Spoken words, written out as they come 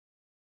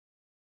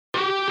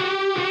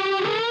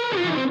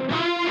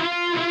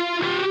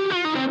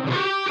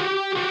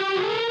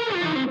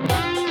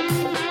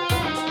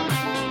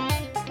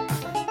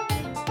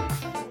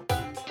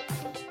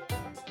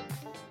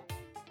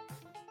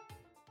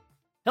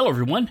Hello,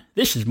 everyone.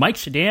 This is Mike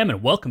Saddam,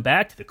 and welcome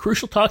back to the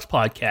Crucial Talks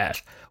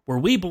podcast, where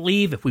we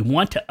believe if we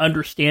want to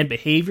understand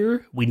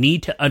behavior, we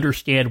need to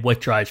understand what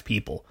drives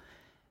people.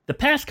 The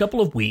past couple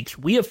of weeks,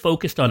 we have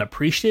focused on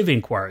appreciative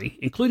inquiry,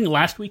 including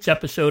last week's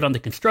episode on the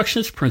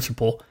constructionist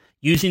principle,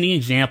 using the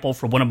example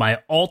from one of my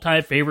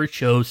all-time favorite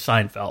shows,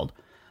 Seinfeld.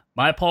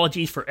 My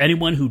apologies for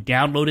anyone who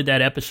downloaded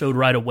that episode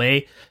right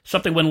away.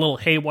 Something went a little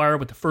haywire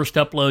with the first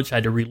upload, so I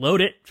had to reload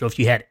it. So if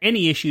you had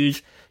any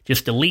issues,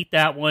 just delete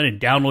that one and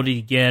download it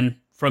again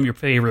from your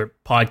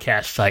favorite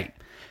podcast site.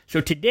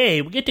 So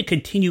today, we get to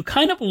continue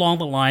kind of along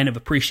the line of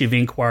appreciative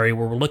inquiry,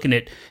 where we're looking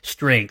at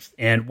strengths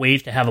and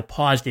ways to have a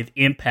positive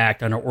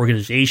impact on our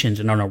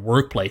organizations and on our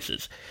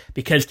workplaces.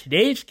 Because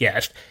today's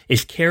guest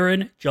is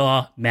Karen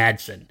Jaw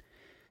Madsen.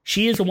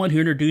 She is the one who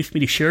introduced me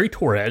to Sherry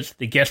Torres,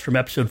 the guest from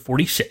episode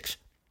 46.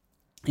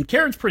 And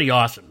Karen's pretty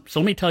awesome, so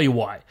let me tell you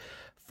why.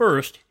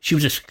 First, she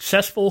was a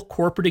successful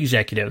corporate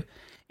executive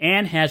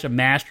and has a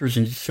master's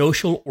in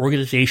social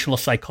organizational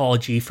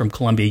psychology from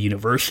Columbia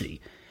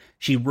University.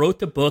 She wrote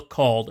the book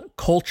called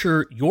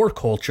Culture, Your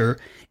Culture,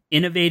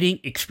 Innovating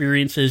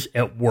Experiences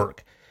at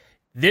Work.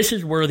 This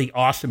is where the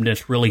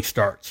awesomeness really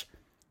starts.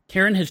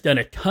 Karen has done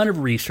a ton of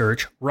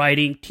research,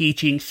 writing,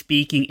 teaching,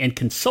 speaking, and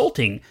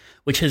consulting,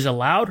 which has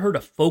allowed her to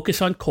focus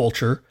on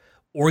culture,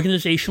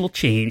 organizational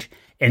change,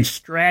 and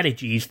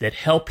strategies that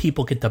help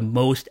people get the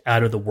most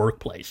out of the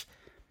workplace.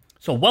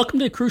 So welcome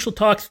to the Crucial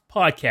Talks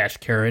podcast,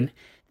 Karen.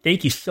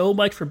 Thank you so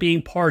much for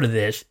being part of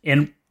this.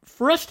 And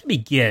for us to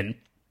begin,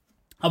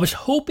 I was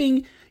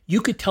hoping you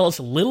could tell us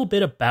a little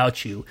bit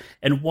about you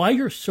and why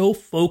you're so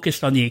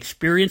focused on the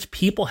experience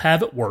people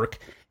have at work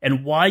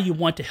and why you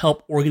want to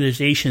help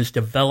organizations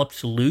develop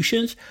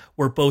solutions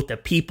where both the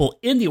people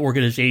in the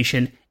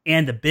organization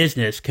and the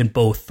business can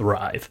both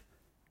thrive.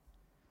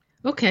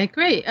 Okay,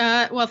 great.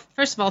 Well,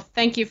 first of all,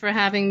 thank you for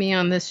having me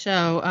on this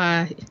show.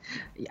 I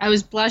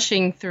was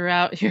blushing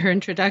throughout your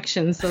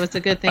introduction, so it's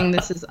a good thing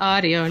this is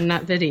audio and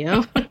not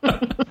video.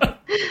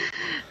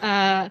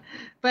 But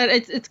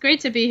it's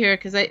great to be here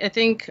because I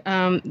think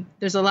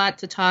there's a lot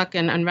to talk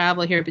and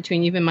unravel here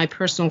between even my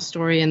personal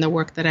story and the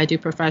work that I do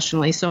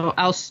professionally. So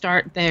I'll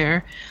start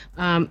there.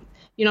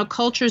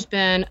 Culture's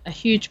been a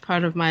huge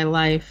part of my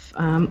life.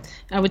 I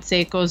would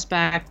say it goes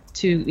back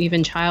to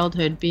even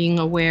childhood, being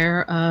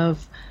aware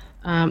of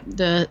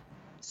the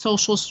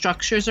social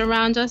structures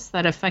around us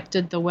that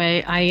affected the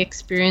way I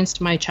experienced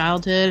my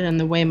childhood and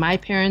the way my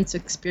parents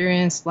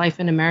experienced life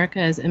in America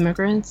as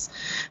immigrants.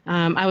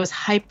 I was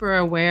hyper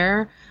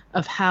aware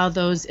of how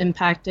those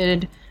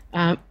impacted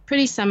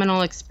pretty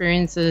seminal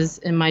experiences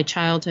in my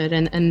childhood.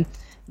 And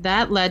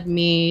that led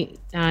me,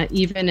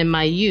 even in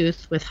my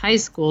youth with high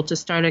school, to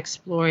start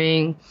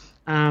exploring,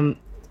 my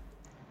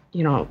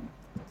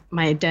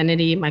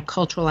identity, my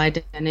cultural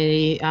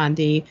identity,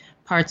 the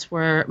parts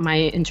where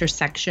my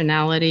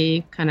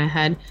intersectionality kind of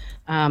had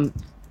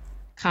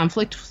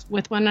conflict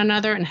with one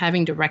another and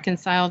having to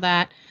reconcile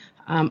that,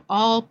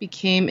 all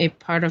became a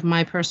part of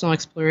my personal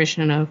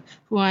exploration of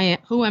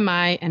who am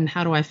I and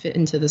how do I fit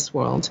into this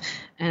world.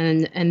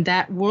 And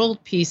that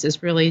world piece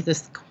is really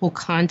this whole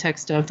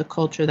context of the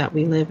culture that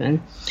we live in.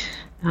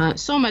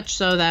 So much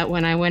so that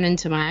when I went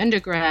into my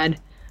undergrad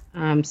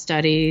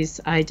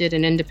studies, I did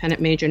an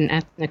independent major in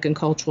ethnic and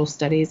cultural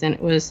studies, and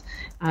it was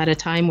at a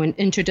time when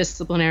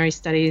interdisciplinary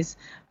studies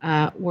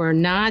were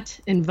not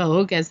in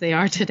vogue as they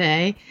are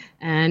today,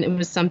 and it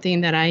was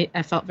something that I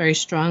felt very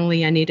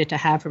strongly I needed to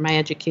have for my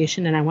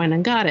education, and I went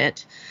and got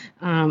it.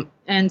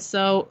 And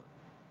so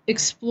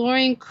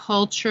exploring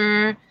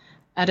culture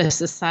at a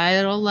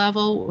societal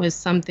level was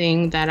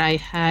something that I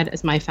had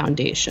as my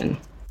foundation.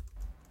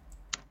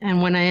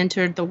 And when I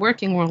entered the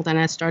working world and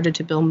I started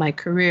to build my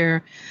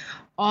career,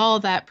 all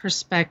that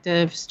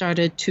perspective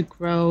started to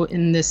grow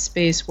in this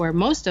space where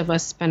most of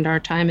us spend our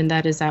time, and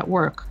that is at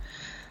work.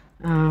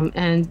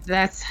 And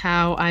that's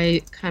how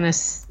I kind of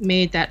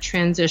made that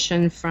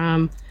transition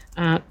from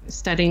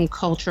studying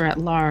culture at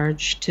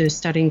large to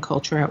studying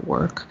culture at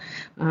work.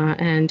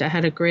 And I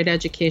had a great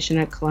education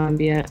at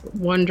Columbia,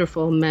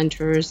 wonderful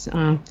mentors,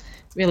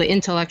 really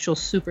intellectual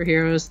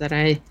superheroes that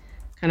I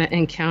kind of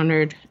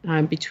encountered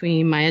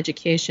between my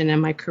education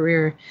and my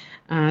career.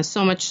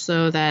 So much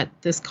so that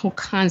this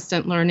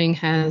constant learning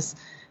has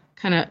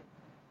kind of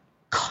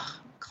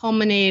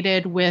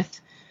culminated with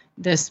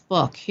this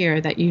book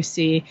here that you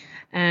see.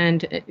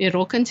 And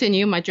it'll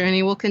continue. My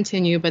journey will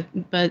continue.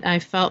 But I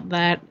felt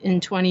that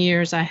in 20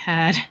 years I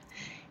had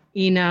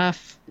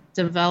enough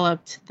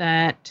developed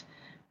that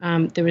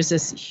there was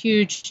this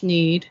huge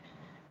need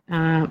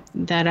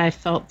that I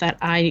felt that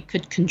I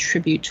could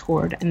contribute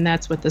toward. And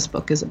that's what this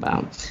book is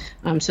about.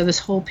 So this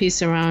whole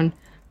piece around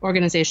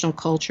organizational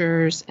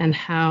cultures and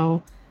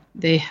how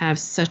they have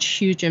such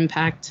huge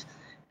impact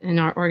in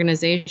our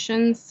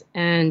organizations,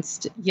 and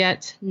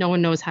yet no one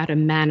knows how to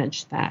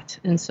manage that.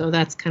 And so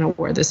that's kind of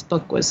where this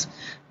book was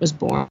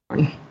born.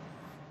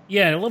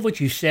 Yeah, I love what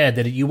you said,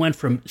 that you went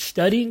from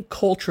studying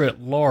culture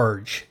at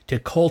large to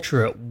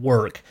culture at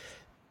work.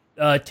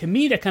 To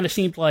me, that kind of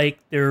seemed like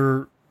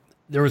there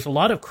was a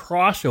lot of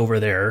crossover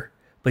there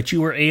but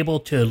you were able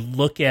to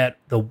look at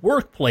the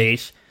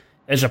workplace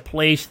as a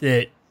place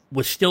that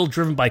was still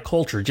driven by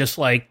culture, just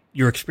like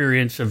your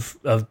experience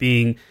of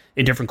being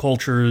in different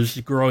cultures,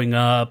 growing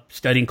up,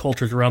 studying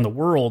cultures around the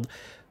world.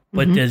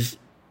 But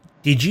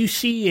did you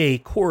see a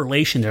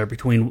correlation there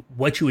between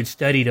what you had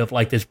studied of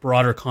like this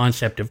broader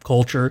concept of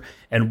culture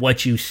and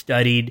what you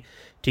studied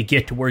to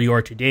get to where you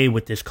are today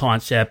with this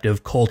concept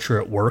of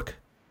culture at work?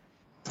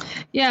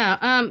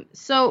 Yeah.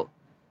 So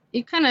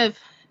it kind of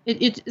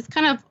it's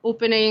kind of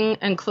opening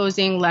and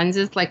closing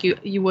lenses like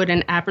you would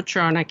an aperture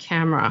on a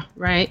camera,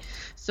 right?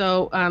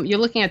 So you're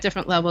looking at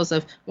different levels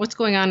of what's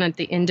going on at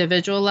the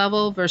individual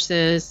level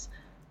versus,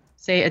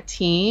 say, a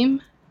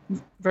team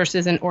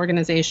versus an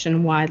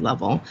organization-wide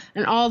level.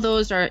 And all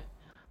those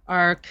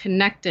are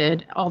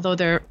connected, although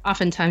they're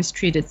oftentimes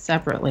treated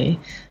separately.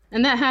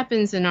 And that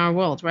happens in our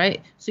world,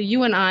 right? So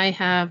you and I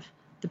have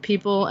the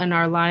people in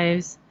our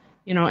lives,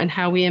 and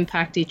how we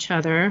impact each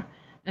other.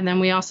 And then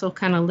we also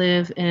kind of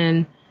live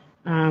in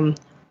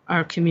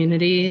our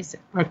communities,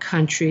 our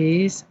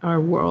countries,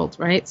 our world,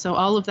 right? So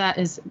all of that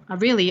is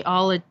really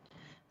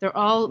they're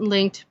all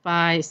linked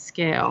by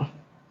scale.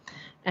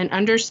 And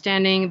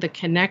understanding the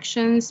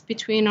connections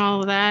between all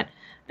of that,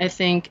 I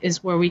think,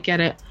 is where we get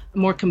a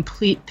more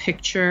complete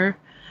picture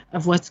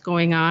of what's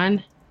going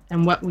on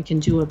and what we can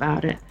do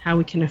about it, how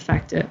we can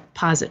affect it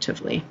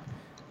positively.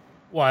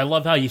 Well, I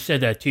love how you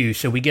said that too.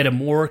 So we get a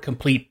more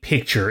complete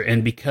picture.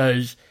 And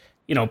because,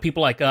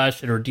 people like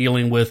us that are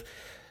dealing with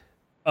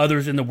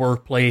others in the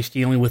workplace,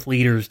 dealing with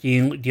leaders,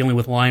 dealing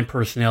with line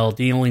personnel,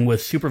 dealing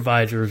with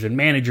supervisors and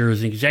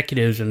managers and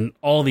executives and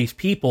all these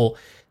people,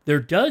 there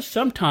does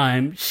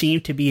sometimes seem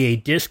to be a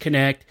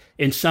disconnect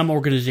in some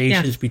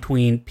organizations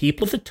between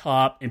people at the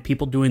top and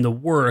people doing the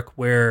work,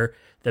 where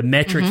the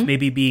metrics may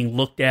be being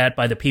looked at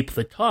by the people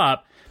at the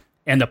top,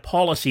 and the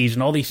policies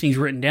and all these things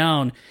written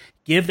down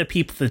give the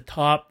people at the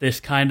top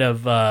this kind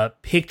of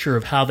picture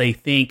of how they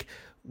think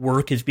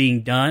work is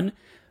being done.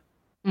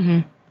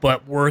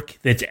 But work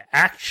that's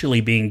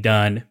actually being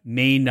done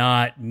may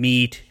not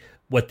meet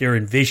what they're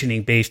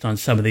envisioning based on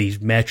some of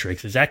these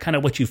metrics. Is that kind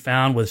of what you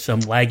found with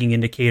some lagging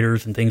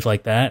indicators and things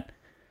like that?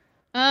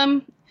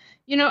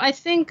 I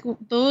think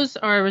those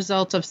are a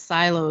result of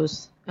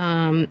silos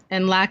and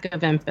lack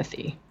of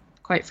empathy,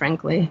 quite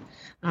frankly,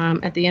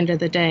 at the end of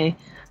the day.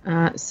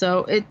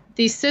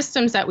 These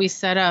systems that we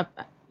set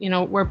up,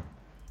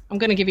 I'm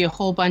going to give you a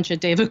whole bunch of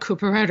David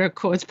Cooperrider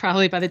quotes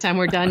probably by the time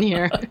we're done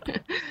here.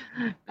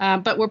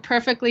 But we're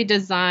perfectly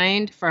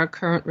designed for our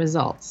current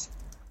results,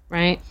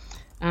 right?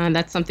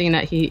 That's something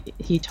that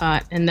he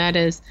taught. And that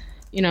is,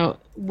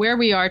 where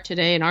we are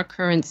today in our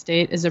current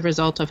state is a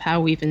result of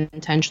how we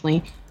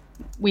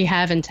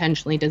have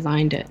intentionally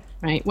designed it,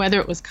 right? Whether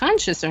it was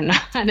conscious or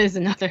not is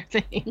another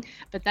thing.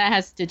 But that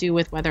has to do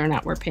with whether or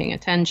not we're paying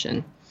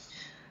attention.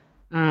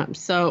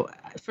 So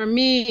for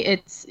me,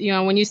 it's,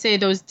 when you say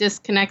those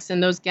disconnects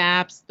and those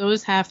gaps,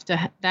 those have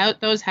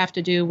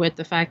to do with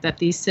the fact that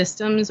these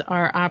systems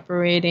are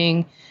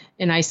operating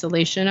in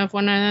isolation of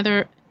one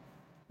another,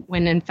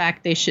 when in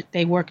fact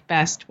they work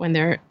best when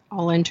they're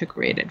all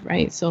integrated,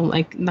 right? So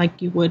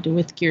like you would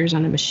with gears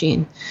on a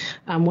machine,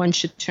 one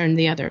should turn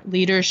the other.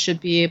 Leaders should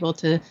be able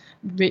to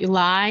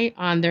rely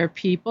on their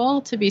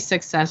people to be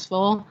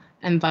successful,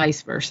 and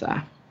vice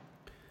versa.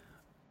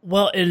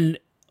 Well, and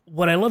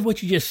what I love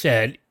what you just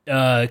said,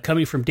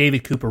 coming from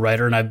David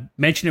Cooperrider, and I've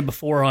mentioned it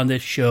before on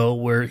this show,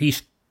 where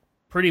he's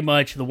pretty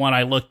much the one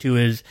I look to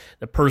as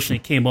the person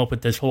that came up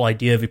with this whole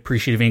idea of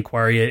appreciative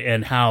inquiry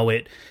and how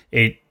it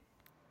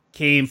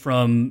came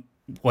from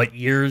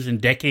years and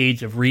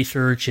decades of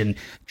research and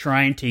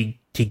trying to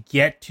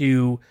get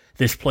to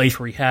this place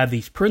where we have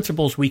these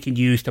principles we can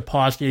use to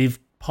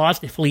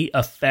positively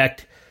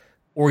affect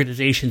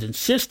organizations and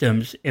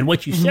systems. And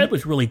what you said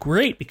was really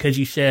great, because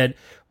you said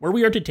where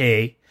we are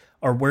today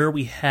are where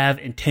we have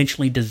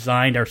intentionally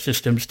designed our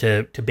systems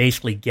to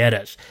basically get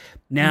us.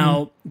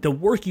 Now, the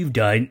work you've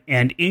done,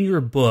 and in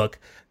your book,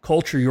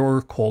 Culture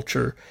Your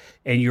Culture,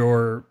 and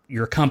your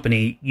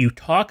company, you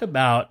talk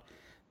about,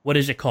 what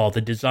is it called?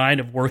 The design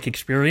of work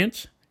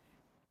experience?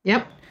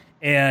 Yep.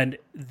 And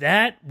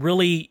that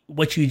really,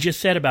 what you just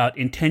said about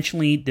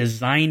intentionally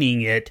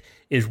designing it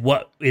is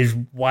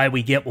why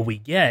we get what we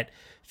get.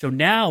 So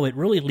now it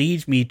really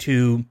leads me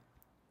to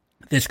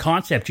this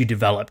concept you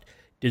developed,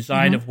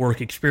 design of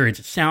work experience.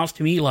 It sounds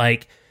to me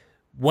like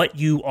what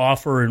you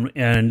offer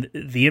and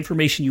the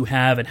information you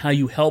have and how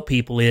you help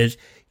people is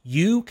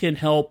you can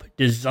help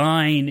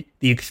design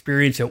the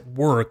experience at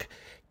work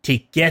to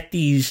get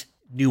these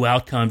new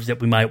outcomes that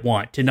we might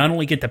want, to not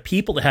only get the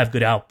people to have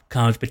good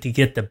outcomes, but to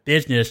get the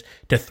business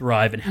to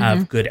thrive and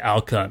have good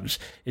outcomes.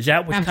 Is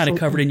that what's kind of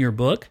covered in your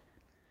book?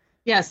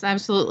 Yes,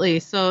 absolutely.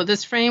 So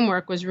this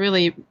framework was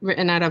really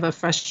written out of a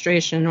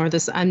frustration or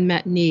this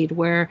unmet need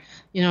where,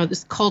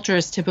 this culture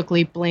is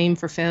typically blamed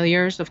for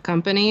failures of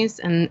companies.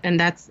 And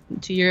that's,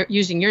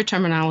 using your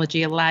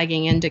terminology, a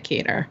lagging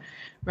indicator,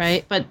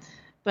 right? But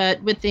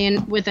with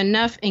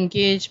enough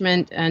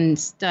engagement and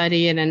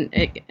study and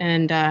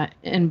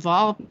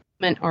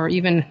involvement, or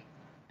even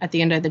at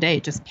the end of the day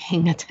just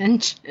paying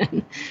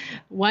attention.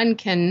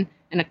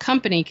 A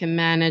company can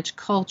manage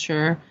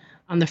culture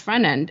on the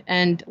front end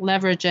and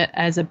leverage it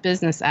as a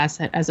business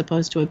asset as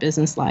opposed to a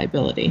business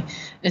liability.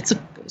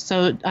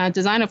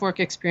 Design of work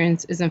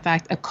experience is in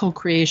fact a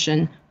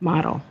co-creation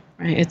model,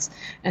 right?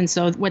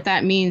 So what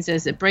that means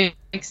is it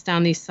breaks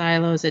down these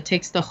silos. It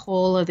takes the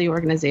whole of the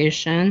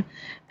organization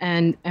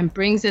and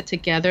brings it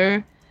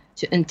together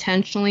to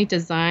intentionally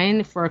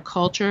design for a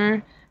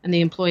culture and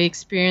the employee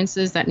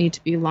experiences that need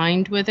to be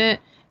aligned with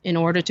it in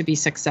order to be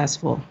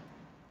successful.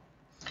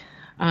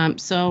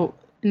 So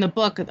in the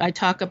book, I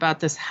talk about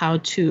this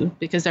how-to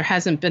because there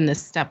hasn't been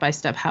this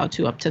step-by-step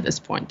how-to up to this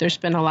point. There's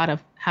been a lot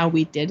of how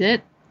we did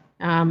it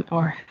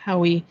or how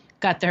we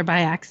got there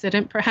by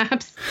accident,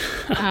 perhaps.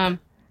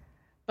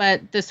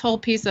 But this whole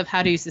piece of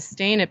how do you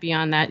sustain it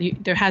beyond that,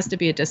 there has to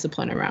be a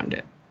discipline around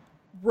it.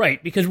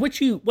 Right, because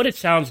what it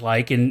sounds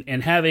like,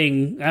 and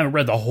having, I haven't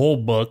read the whole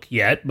book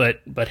yet,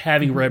 but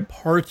having read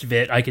parts of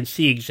it, I can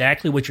see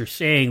exactly what you're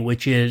saying,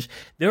 which is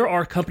there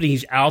are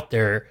companies out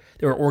there,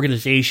 there are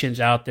organizations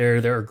out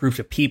there, there are groups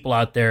of people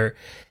out there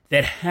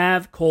that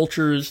have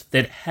cultures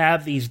that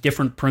have these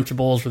different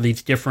principles or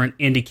these different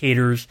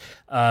indicators.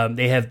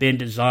 They have been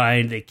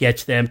designed that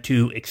gets them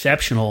to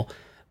exceptional,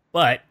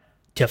 but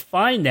to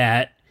find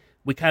that,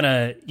 you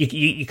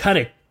kind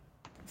of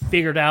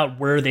figured out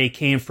where they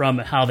came from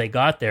and how they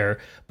got there.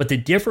 But the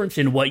difference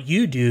in what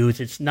you do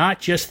is it's not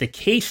just the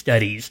case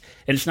studies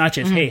and it's not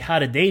just, hey, how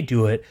did they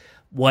do it?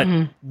 What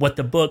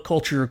the book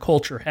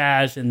Culture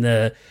has and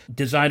the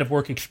design of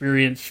work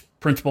experience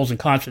principles and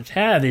concepts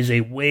have is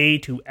a way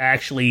to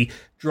actually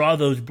draw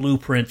those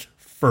blueprints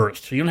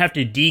first. So you don't have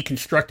to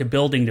deconstruct a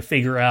building to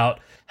figure out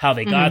how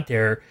they got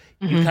there.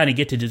 You kind of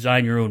get to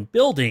design your own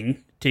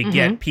building to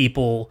get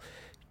people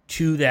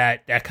to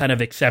that kind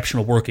of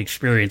exceptional work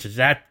experience. Is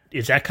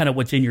that kind of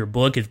what's in your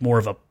book? Is more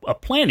of a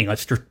planning,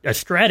 a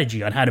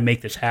strategy on how to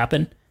make this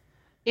happen?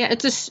 Yeah,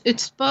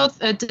 it's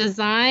both a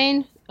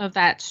design of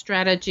that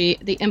strategy,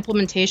 the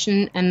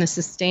implementation, and the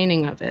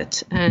sustaining of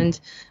it. And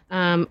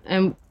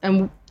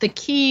the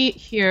key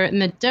here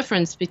and the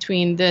difference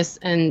between this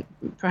and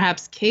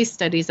perhaps case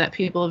studies that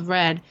people have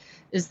read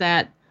is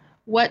that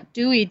what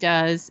Dewey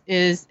does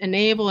is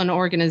enable an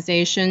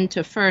organization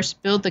to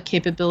first build the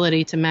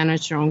capability to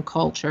manage their own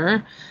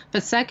culture,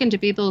 but second, to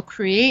be able to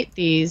create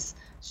these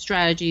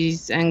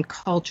strategies and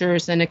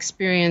cultures and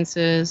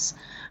experiences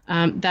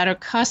that are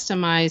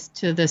customized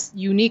to this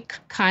unique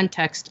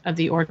context of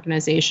the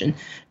organization.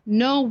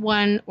 No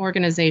one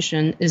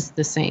organization is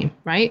the same,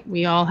 right?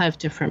 We all have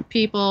different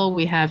people,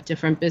 we have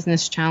different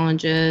business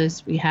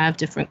challenges, we have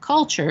different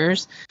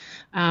cultures,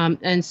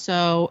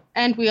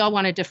 and we all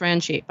want to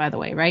differentiate, by the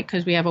way, right?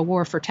 Because we have a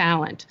war for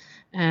talent,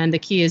 and the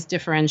key is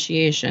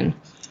differentiation.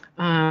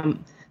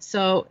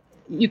 So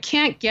you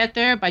can't get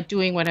there by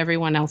doing what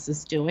everyone else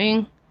is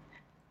doing.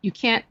 You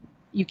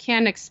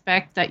can't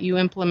expect that you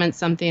implement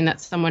something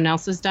that someone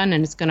else has done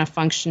and it's going to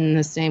function in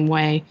the same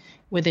way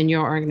within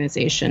your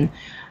organization.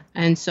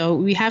 And so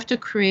we have to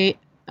create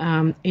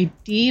a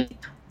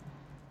deep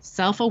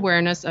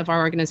self-awareness of our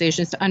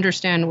organizations to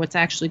understand what's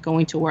actually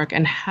going to work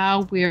and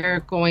how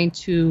we're going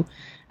to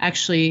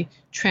actually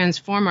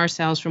transform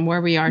ourselves from where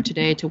we are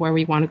today to where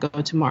we want to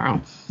go tomorrow.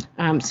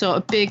 So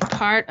a big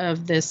part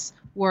of this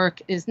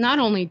work is not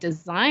only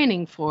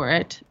designing for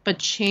it, but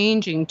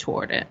changing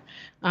toward it.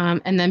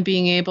 And then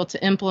being able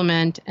to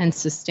implement and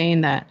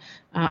sustain that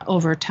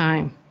over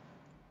time.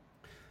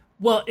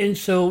 Well, and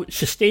so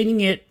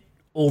sustaining it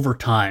over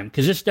time,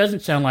 because this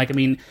doesn't sound like,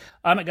 I'm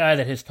a guy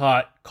that has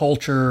taught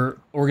culture,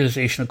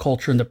 organizational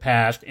culture in the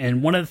past,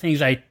 and one of the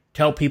things I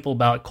tell people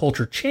about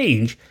culture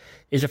change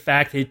is the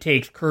fact that it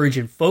takes courage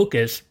and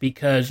focus,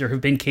 because there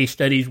have been case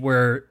studies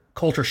where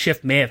culture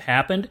shift may have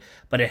happened,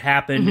 but it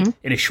happened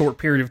in a short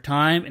period of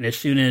time. And as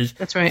soon as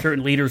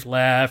certain leaders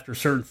left or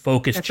certain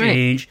focus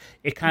changed,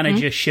 it kind of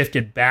just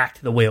shifted back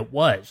to the way it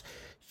was.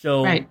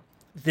 So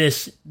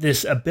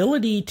this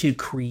ability to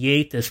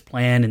create this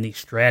plan and these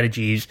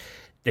strategies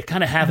that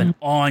kind of have an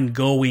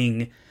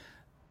ongoing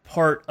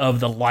part of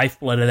the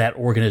lifeblood of that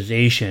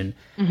organization,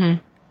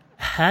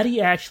 how do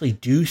you actually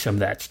do some of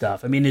that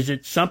stuff?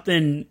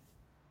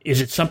 Is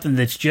it something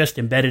that's just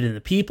embedded in the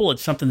people?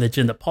 It's something that's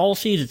in the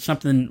policies? It's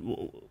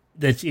something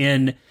that's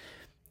in,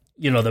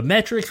 the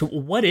metrics?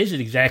 What is it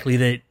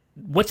exactly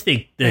what's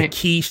the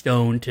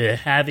keystone to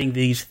having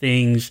these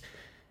things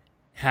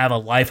have a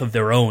life of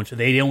their own so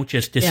they don't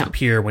just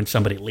disappear when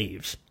somebody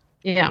leaves?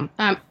 Yeah.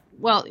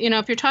 Well,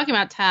 if you're talking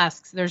about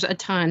tasks, there's a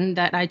ton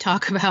that I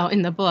talk about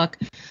in the book.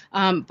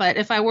 But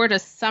if I were to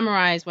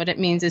summarize what it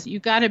means is you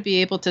got to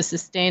be able to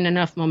sustain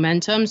enough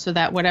momentum so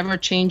that whatever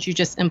change you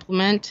just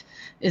implement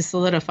is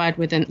solidified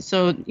within.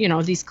 So,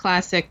 these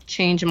classic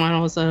change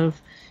models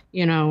of,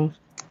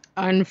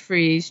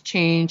 unfreeze,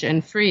 change,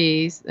 and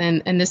freeze.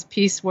 And this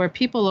piece where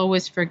people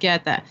always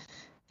forget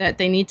that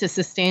they need to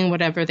sustain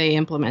whatever they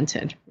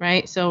implemented,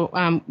 right?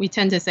 So we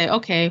tend to say,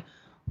 okay,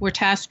 we're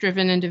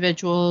task-driven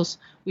individuals.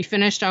 We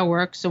finished our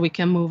work so we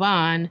can move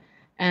on.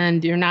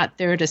 and you're not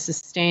there to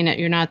sustain it.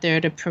 You're not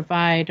there to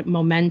provide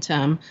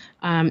momentum.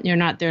 You're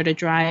not there to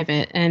drive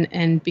it.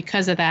 And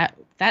because of that,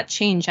 that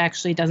change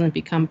actually doesn't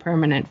become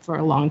permanent for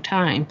a long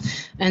time.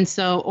 And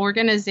so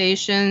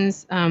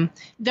organizations,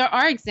 there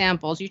are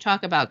examples, you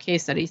talk about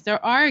case studies,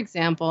 there are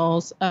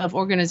examples of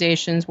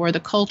organizations where the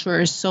culture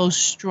is so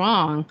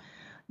strong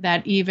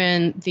that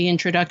even the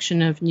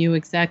introduction of new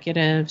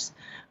executives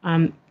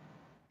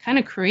kind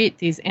of create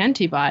these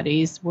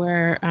antibodies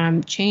where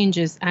change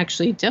is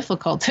actually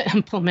difficult to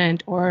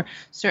implement, or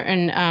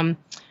certain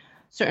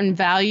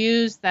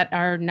values that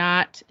are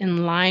not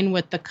in line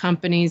with the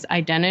company's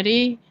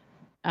identity.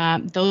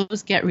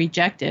 Those get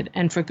rejected,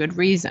 and for good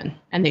reason,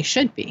 and they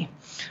should be.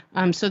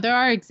 So there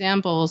are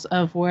examples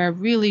of where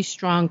really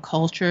strong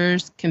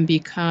cultures can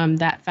become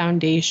that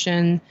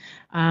foundation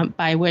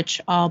by which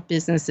all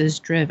business is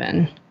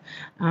driven.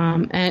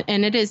 And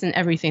it is in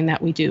everything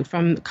that we do,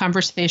 from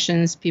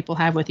conversations people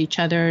have with each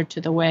other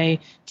to the way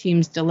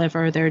teams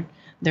deliver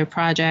their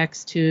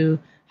projects to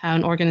how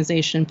an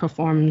organization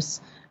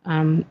performs,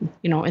 in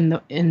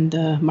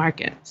the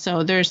market.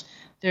 So there's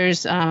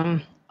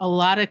a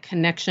lot of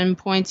connection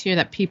points here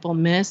that people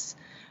miss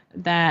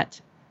that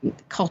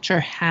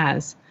culture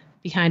has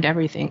behind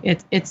everything.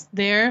 It's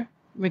there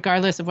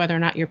regardless of whether or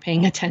not you're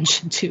paying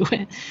attention to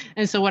it.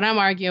 And so what I'm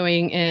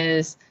arguing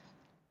is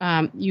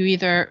you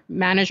either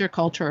manage your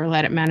culture or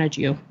let it manage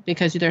you,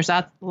 because there's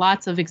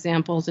lots of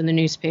examples in the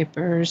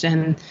newspapers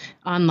and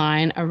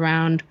online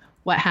around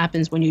what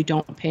happens when you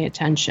don't pay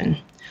attention,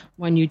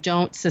 when you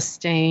don't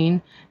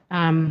sustain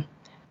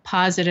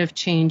positive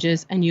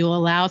changes, and you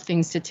allow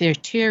things to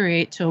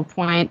deteriorate to a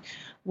point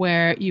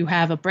where you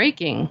have a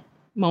breaking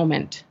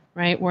moment,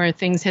 right, where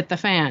things hit the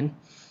fan,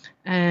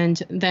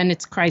 and then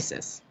it's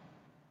crisis.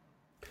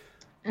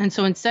 And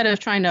so instead of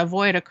trying to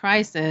avoid a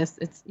crisis,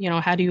 it's,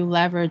 how do you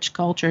leverage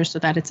culture so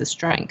that it's a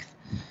strength?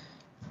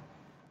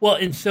 Well,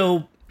 and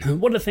so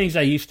one of the things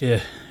I used to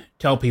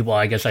tell people,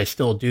 I guess I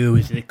still do,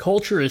 is that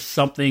culture is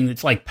something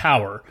that's like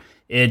power.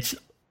 It's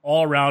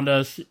all around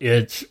us.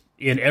 It's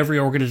in every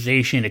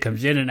organization. It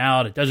comes in and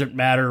out. It doesn't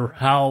matter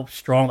how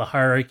strong the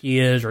hierarchy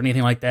is or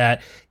anything like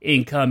that. It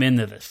can come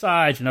into the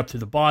sides and up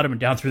through the bottom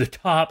and down through the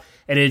top.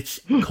 And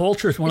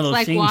culture is one of those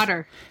like things.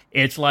 Water.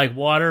 It's like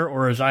water,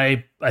 or as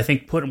I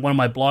think put in one of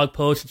my blog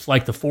posts, it's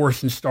like the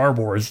Force in Star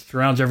Wars. It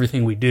surrounds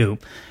everything we do.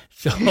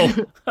 So,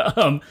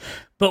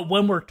 but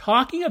when we're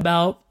talking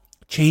about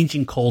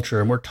changing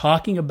culture and we're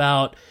talking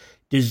about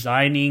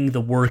designing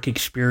the work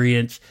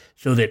experience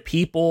so that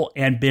people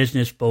and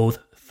business both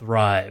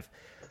thrive,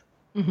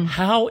 mm-hmm.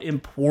 How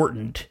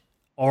important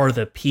are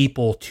the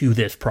people to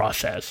this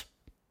process?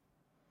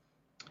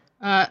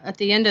 At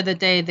the end of the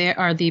day, they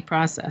are the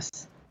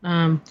process.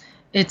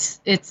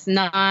 It's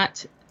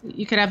not.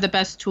 You could have the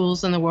best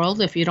tools in the world.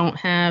 If you don't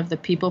have the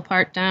people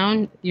part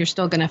down, you're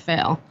still going to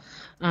fail.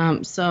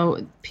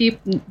 So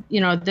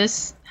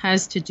this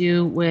has to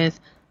do with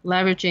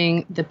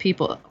leveraging the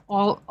people.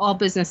 All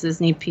businesses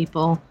need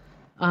people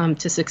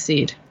to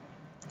succeed,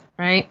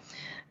 right?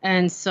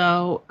 And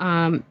so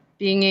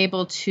being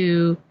able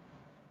to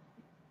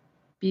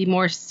be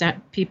more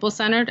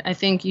people-centered. I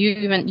think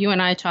you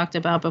and I talked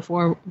about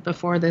before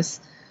the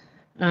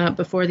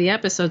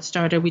episode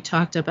started, we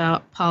talked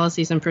about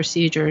policies and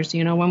procedures.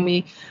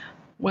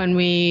 When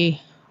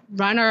we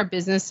run our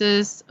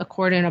businesses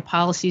according to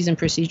policies and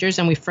procedures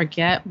and we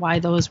forget why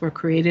those were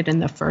created in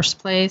the first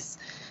place,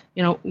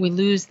 we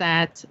lose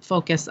that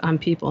focus on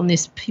people. And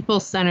this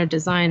people-centered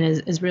design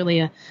is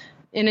really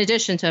in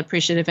addition to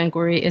appreciative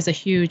inquiry, is a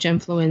huge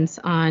influence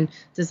on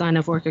design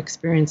of work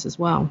experience as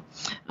well.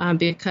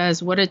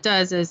 Because what it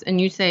does is, and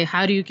you say,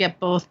 how do you get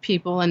both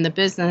people and the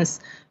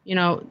business?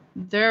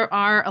 There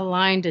are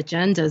aligned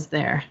agendas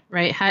there,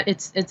 right?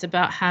 It's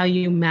about how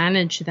you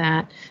manage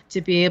that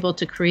to be able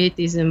to create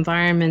these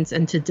environments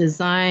and to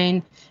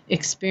design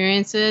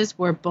experiences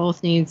where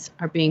both needs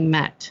are being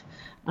met.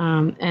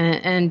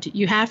 And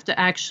you have to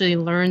actually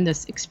learn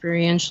this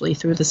experientially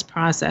through this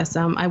process.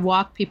 I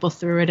walk people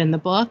through it in the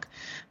book,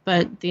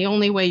 but the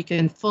only way you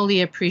can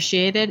fully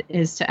appreciate it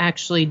is to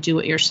actually do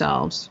it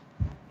yourselves.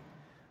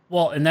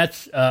 Well, and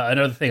that's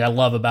another thing I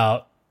love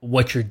about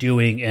what you're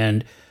doing.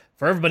 And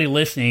for everybody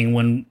listening,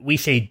 when we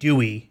say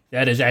DOWE,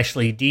 that is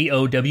actually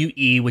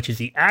DOWE, which is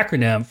the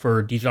acronym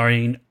for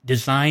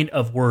Design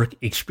of Work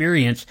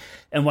Experience.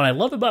 And what I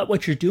love about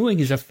what you're doing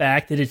is the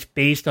fact that it's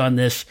based on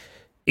this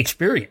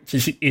experience.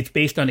 It's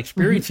based on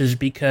experiences, mm-hmm.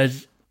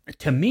 because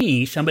to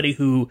me, somebody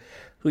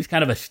who's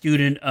kind of a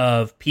student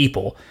of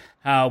people,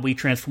 how we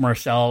transform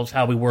ourselves,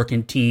 how we work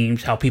in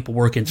teams, how people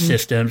work in mm-hmm.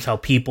 systems, how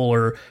people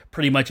are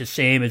pretty much the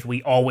same as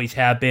we always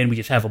have been. We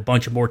just have a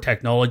bunch of more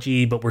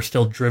technology, but we're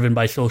still driven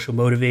by social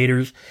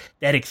motivators.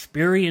 That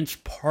experience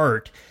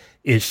part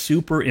is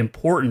super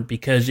important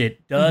because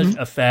it does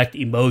mm-hmm. affect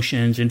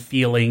emotions and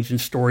feelings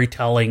and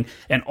storytelling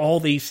and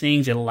all these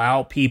things that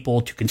allow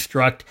people to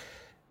construct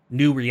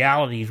new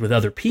realities with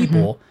other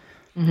people.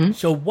 Mm-hmm. Mm-hmm.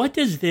 So what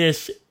does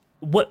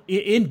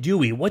in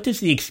DOWE, what does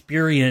the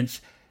experience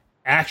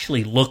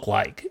actually look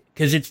like?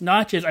 Because it's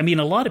not just, I mean,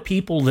 a lot of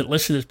people that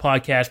listen to this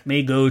podcast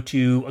may go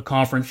to a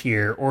conference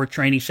here or a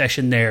training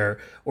session there,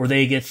 or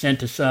they get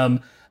sent to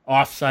some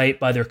offsite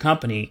by their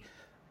company.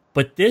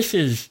 But this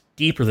is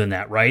deeper than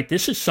that, right?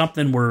 This is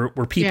something where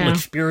people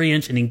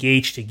experience and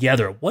engage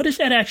together. What does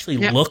that actually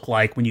look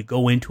like when you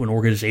go into an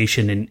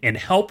organization and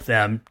help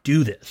them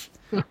do this?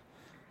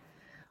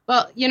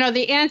 Well,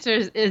 the answer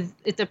is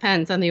it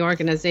depends on the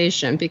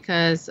organization,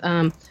 because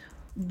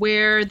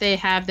where they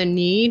have the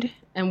need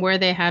and where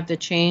they have the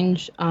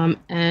change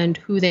and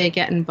who they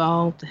get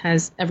involved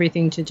has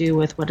everything to do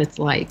with what it's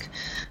like.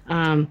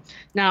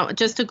 Now,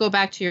 just to go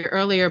back to your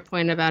earlier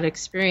point about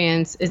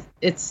experience,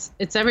 it's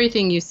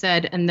everything you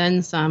said and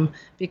then some,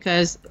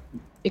 because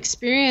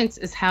experience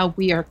is how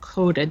we are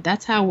coded.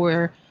 That's how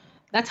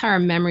our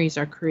memories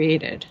are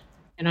created.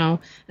 And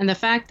the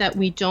fact that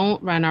we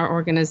don't run our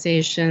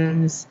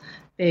organizations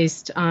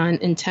based on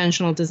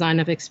intentional design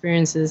of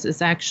experiences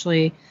is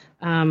actually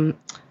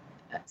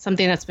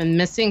something that's been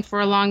missing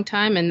for a long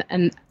time.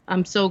 And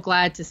I'm so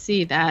glad to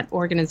see that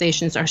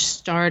organizations are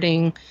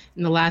starting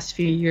in the last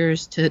few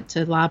years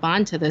to lob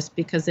onto this,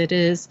 because it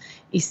is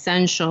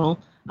essential.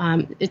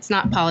 It's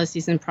not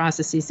policies and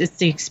processes. It's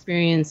the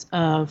experience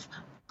of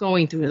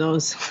going through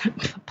those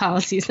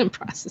policies and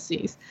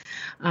processes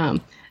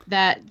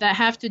that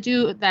have to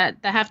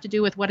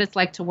do with what it's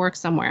like to work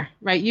somewhere,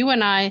 right? You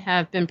and I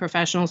have been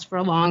professionals for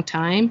a long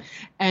time,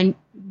 and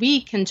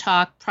we can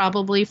talk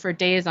probably for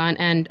days on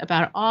end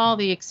about all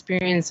the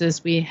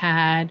experiences we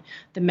had,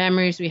 the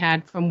memories we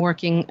had from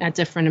working at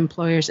different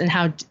employers,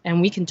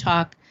 and we can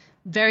talk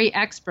very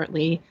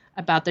expertly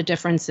about the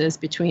differences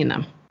between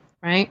them,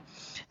 right?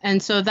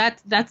 And so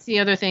that's the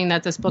other thing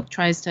that this book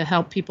tries to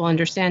help people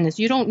understand, is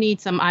you don't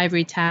need some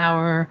ivory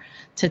tower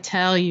to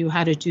tell you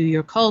how to do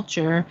your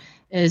culture.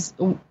 Is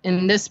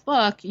in this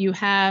book, you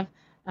have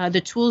the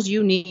tools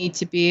you need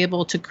to be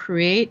able to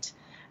create,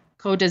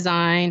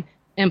 co-design,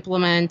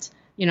 implement,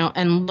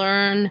 and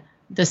learn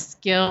the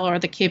skill or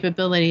the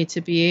capability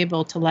to be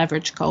able to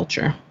leverage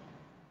culture.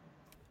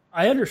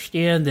 I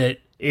understand that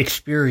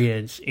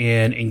experience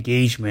and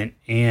engagement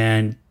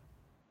and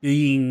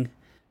being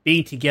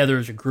together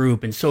as a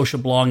group and social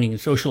belonging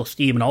and social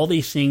esteem and all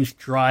these things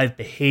drive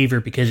behavior,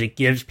 because it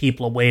gives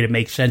people a way to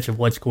make sense of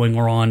what's going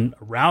on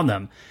around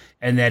them.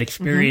 And that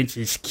experience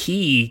is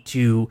key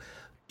to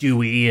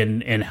Dewey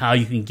and how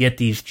you can get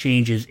these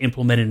changes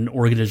implemented in an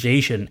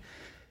organization.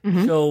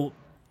 So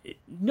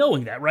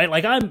knowing that, right?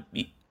 Like I'm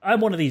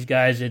one of these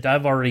guys that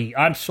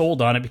I'm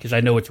sold on it because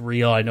I know it's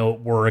real. I know it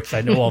works. I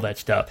know all that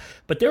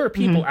stuff. But there are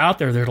people out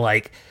there that are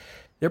like,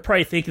 they're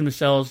probably thinking to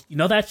themselves,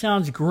 that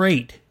sounds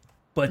great,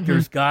 but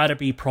there's got to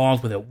be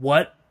problems with it.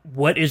 What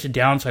is the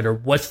downside, or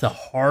what's the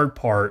hard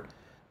part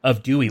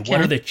of Dewey?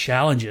 What are the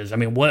challenges? I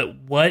mean,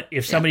 what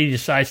if somebody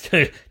decides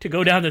to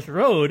go down this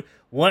road,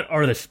 what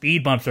are the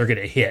speed bumps they're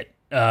going to hit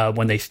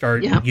when they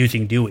start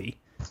using Dewey?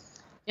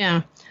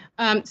 Yeah.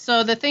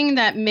 So the thing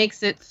that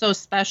makes it so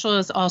special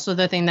is also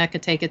the thing that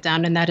could take it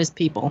down, and that is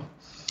people.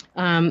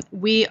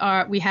 We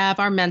have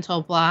our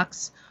mental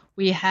blocks.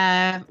 We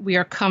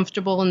are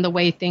comfortable in the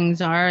way things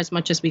are, as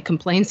much as we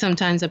complain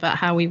sometimes about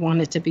how we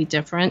want it to be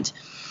different.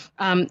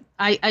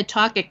 I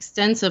talk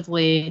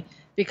extensively,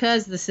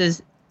 because this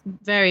is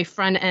very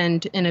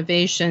front-end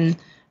innovation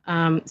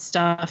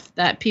stuff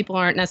that people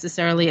aren't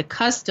necessarily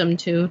accustomed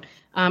to.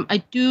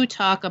 I do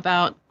talk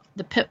about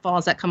the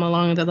pitfalls that come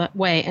along the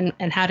way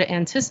and how to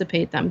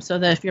anticipate them, so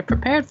that if you're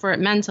prepared for it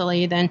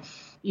mentally, then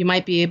you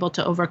might be able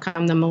to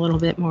overcome them a little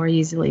bit more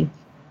easily.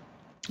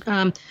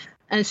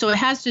 And so it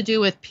has to do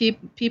with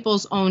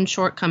people's own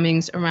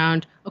shortcomings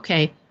around,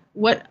 okay,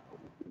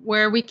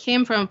 where we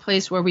came from a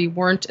place where we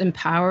weren't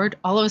empowered,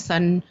 all of a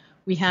sudden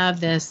we have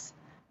this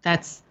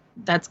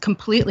that's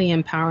completely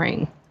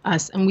empowering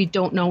us, and we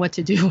don't know what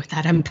to do with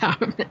that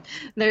empowerment.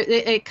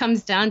 It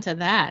comes down to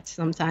that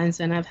sometimes,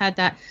 and I've had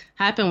that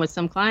happen with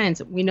some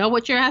clients. We know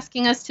what you're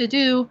asking us to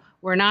do,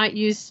 we're not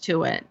used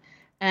to it.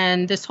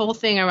 And this whole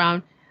thing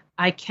around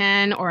I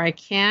can or I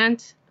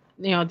can't,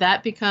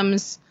 that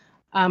becomes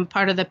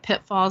part of the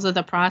pitfalls of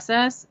the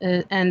process.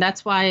 And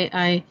that's why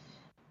I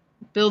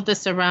build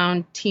this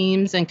around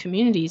teams and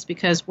communities,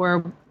 because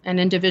where an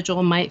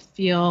individual might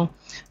feel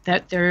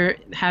that they're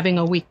having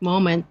a weak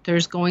moment,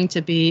 there's going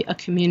to be a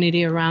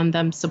community around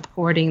them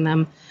supporting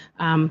them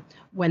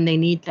when they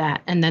need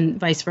that, and then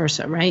vice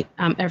versa, right?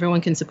 Everyone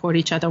can support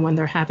each other when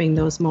they're having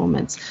those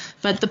moments.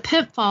 But the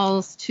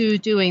pitfalls to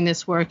doing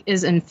this work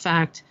is, in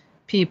fact,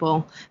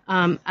 people.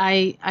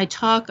 I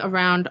talk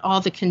around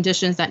all the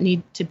conditions that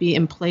need to be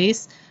in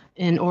place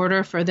in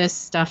order for this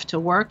stuff to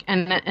work.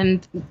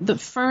 And the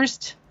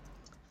first,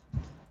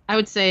 I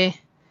would say,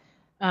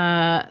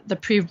 the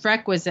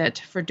prerequisite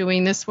for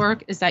doing this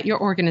work is that your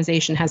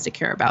organization has to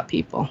care about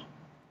people.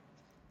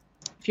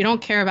 If you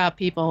don't care about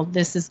people,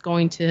 this is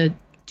going to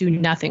do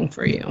nothing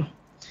for you.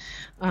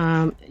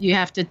 You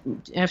have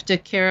to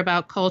care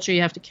about culture.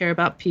 You have to care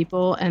about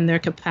people and their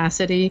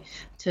capacity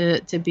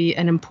to be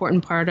an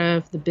important part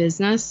of the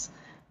business.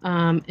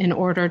 in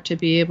order to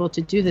be able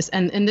to do this.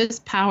 And this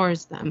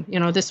powers them.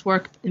 This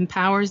work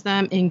empowers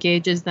them,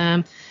 engages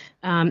them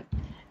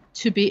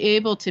to be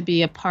able to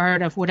be a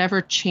part of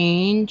whatever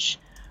change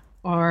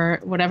or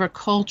whatever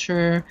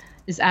culture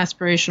is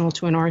aspirational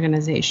to an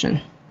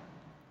organization.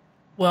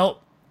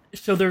 Well,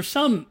 so there's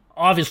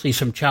obviously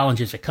some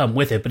challenges that come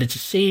with it, but it's the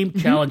same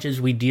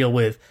challenges we deal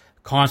with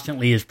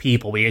constantly as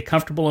people. We get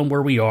comfortable in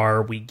where we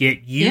are. We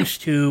get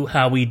used to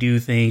how we do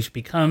things. It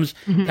becomes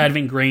kind of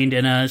ingrained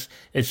in us.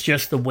 It's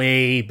just the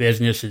way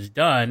business is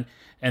done.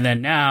 And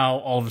then now,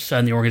 all of a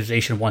sudden, the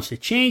organization wants to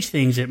change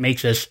things. It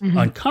makes us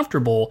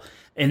uncomfortable.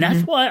 And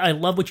that's why I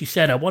love what you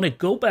said. I want to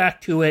go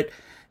back to it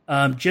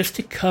just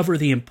to cover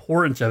the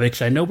importance of it,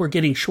 because I know we're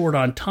getting short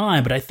on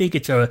time, but I think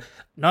it's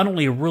not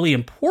only a really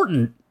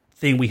important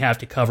thing we have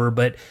to cover,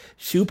 but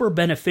super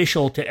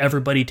beneficial to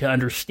everybody to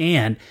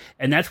understand.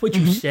 And that's what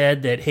you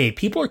said, that, hey,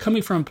 people are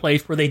coming from a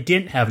place where they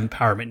didn't have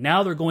empowerment.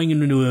 Now they're going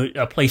into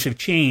a place of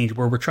change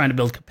where we're trying to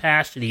build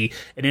capacity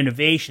and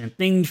innovation,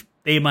 things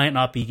they might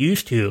not be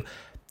used to.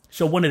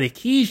 So one of the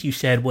keys you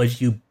said was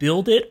you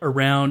build it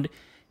around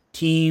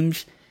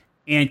teams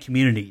and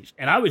communities.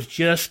 And I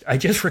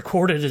just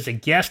recorded as a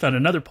guest on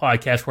another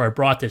podcast where I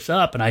brought this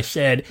up, and I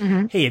said,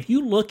 hey, if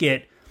you look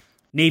at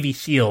Navy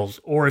SEALs,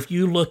 or if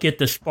you look at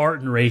the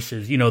Spartan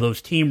races, those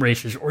team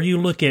races, or you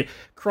look at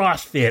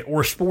CrossFit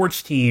or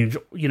sports teams,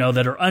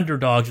 that are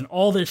underdogs and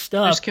all this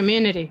stuff. There's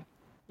community.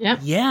 Yeah.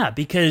 Yeah,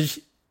 because,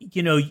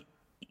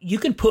 you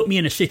can put me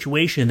in a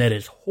situation that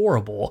is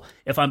horrible.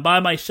 If I'm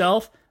by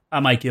myself, I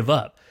might give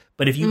up.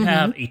 But if you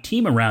have a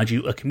team around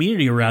you, a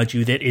community around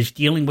you that is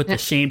dealing with the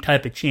same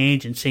type of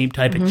change and same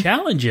type of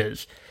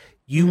challenges,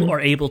 you are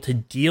able to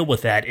deal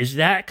with that. Is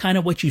that kind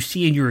of what you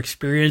see in your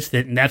experience?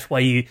 And that's why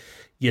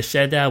you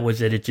said that, was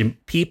that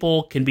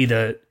people can be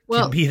the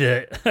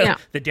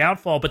the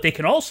downfall, but they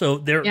can also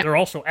they're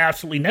also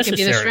absolutely necessary.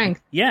 Can be the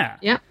strength. Yeah.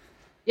 Yeah.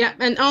 Yeah,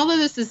 and all of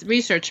this is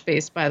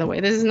research-based, by the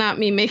way. This is not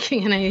me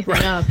making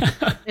anything up.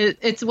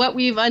 It's what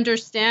we've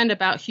understand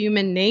about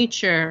human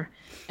nature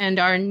and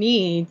our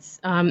needs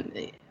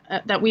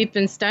that we've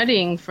been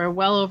studying for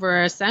well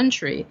over a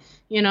century.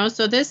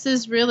 So this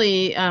is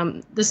really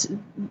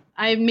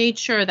I've made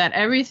sure that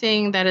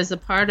everything that is a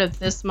part of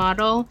this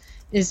model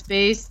is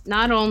based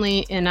not only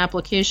in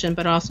application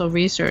but also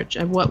research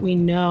of what we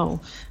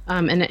know,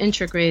 and it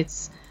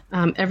integrates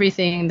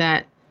everything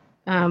that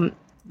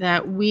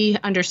we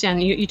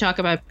understand. You talk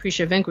about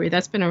appreciative inquiry.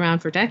 That's been around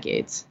for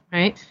decades,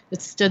 right?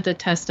 It's stood the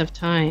test of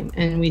time,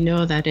 and we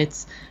know that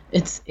it's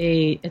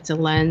a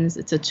lens,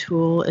 it's a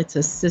tool, it's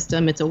a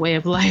system, it's a way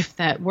of life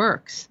that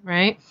works,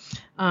 right?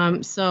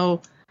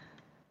 So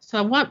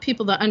I want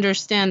people to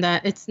understand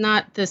that it's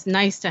not this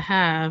nice to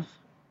have,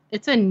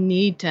 it's a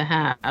need to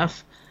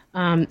have,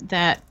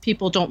 that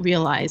people don't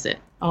realize it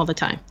all the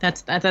time.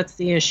 That's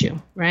the issue,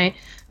 right?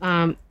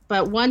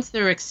 But once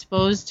they're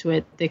exposed to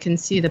it, they can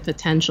see the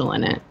potential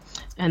in it.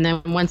 And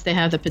then once they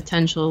have the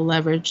potential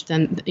leverage,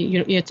 then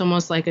it's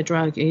almost like a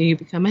drug. You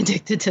become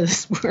addicted to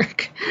this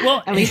work.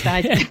 Well, at least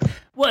I do.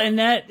 Well, and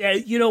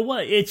that, you know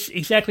what, it's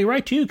exactly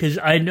right, too, because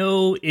I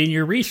know in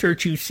your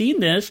research you've seen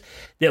this,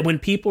 that when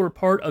people are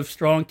part of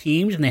strong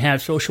teams and they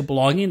have social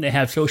belonging, they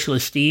have social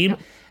esteem,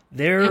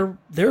 their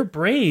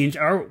brains,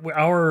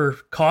 our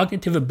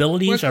cognitive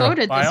abilities, our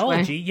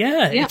biology,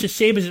 it's the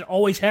same as it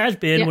always has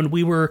been when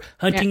we were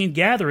hunting and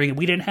gathering, and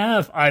we didn't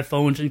have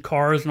iPhones and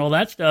cars and all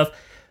that stuff.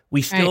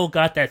 We still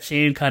got that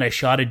same kind of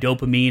shot of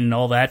dopamine and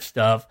all that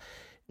stuff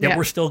that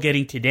we're still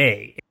getting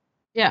today.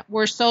 Yeah,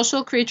 we're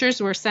social creatures.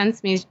 We're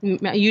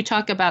you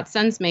talk about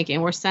sense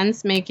making. We're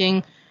sense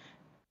making,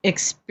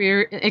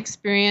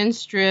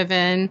 experience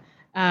driven,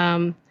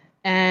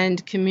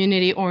 and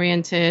community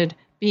oriented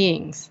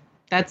beings.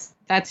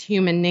 That's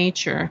human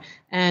nature,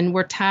 and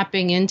we're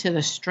tapping into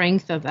the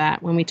strength of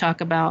that when we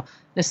talk about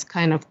this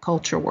kind of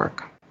culture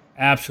work.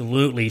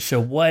 Absolutely. So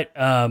what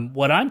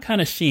I'm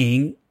kind of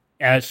seeing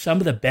as some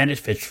of the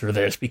benefits for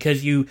this,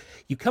 because you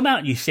come out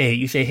and you say,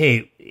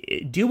 hey,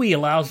 Dewey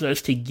allows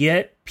us to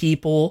get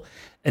people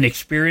an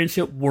experience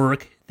at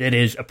work that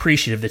is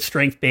appreciative, that's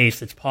strength-based,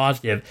 that's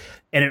positive,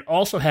 and it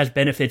also has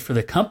benefits for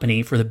the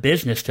company, for the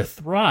business to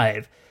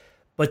thrive.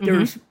 But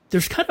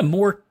there's kind of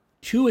more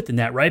to it than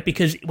that, right?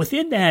 Because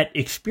within that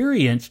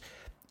experience,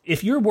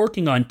 if you're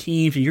working on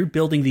teams and you're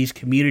building these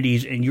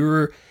communities and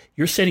you're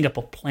setting up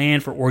a plan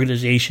for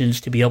organizations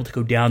to be able to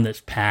go down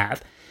this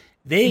path,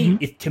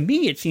 to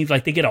me, it seems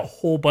like they get a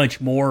whole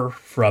bunch more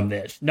from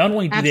this. Not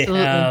only do they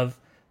have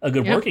a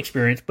good work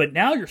experience, but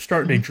now you're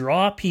starting to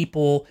draw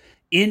people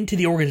into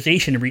the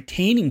organization and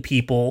retaining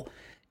people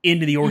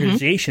into the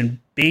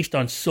organization based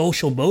on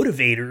social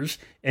motivators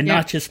and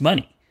not just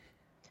money.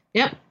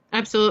 Yep.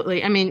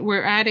 Absolutely. I mean,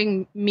 we're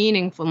adding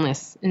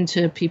meaningfulness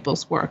into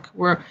people's work.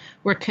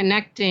 We're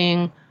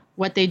connecting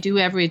what they do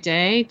every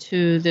day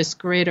to this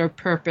greater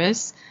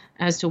purpose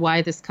as to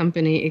why this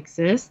company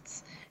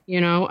exists,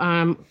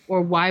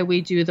 or why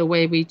we do the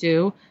way we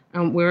do.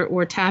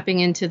 We're tapping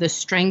into the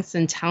strengths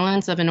and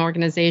talents of an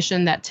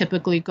organization that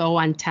typically go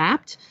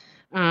untapped.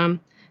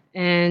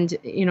 And,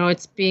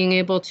 it's being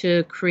able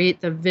to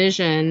create the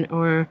vision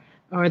or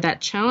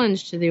that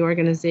challenge to the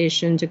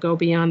organization to go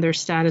beyond their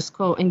status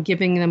quo and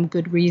giving them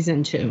good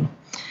reason to.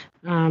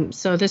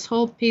 So this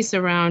whole piece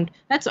around,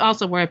 that's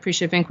also where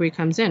appreciative inquiry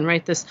comes in,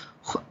 right? This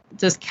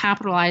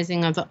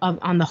capitalizing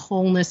on the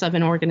wholeness of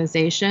an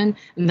organization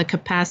and the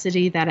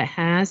capacity that it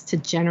has to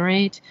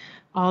generate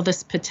all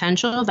this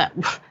potential that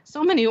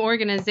so many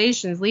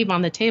organizations leave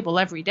on the table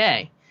every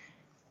day.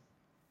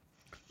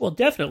 Well,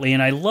 definitely.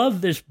 And I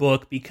love this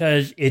book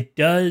because it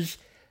does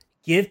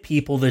give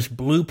people this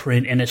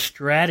blueprint and a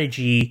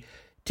strategy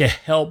to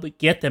help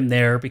get them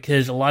there,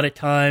 because a lot of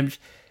times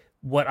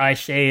what I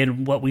say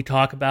and what we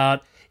talk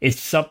about is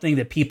something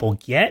that people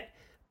get,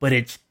 but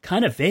it's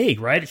kind of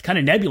vague, right? It's kind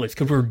of nebulous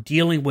because we're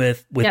dealing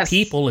with Yes.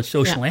 people as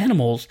social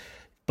animals.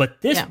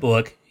 But this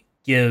book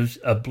gives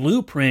a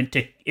blueprint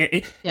to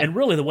and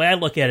really the way I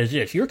look at it is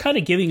this: you're kind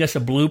of giving us a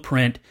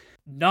blueprint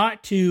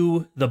not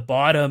to the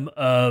bottom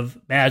of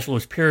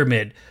Maslow's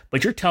pyramid,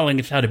 but you're telling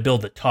us how to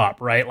build the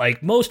top, right?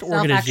 Like most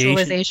organizations,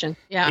 Self-actualization.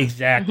 Yeah.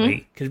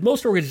 exactly, because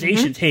most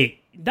organizations, hey,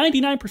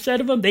 99%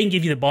 of them, they can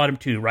give you the bottom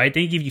two, right?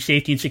 They can give you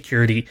safety and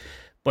security.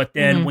 But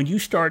then when you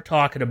start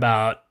talking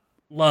about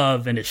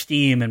love and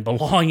esteem and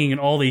belonging and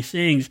all these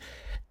things,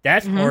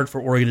 that's hard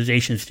for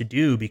organizations to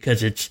do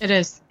because it's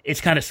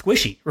kind of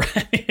squishy,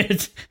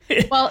 right?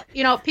 Well,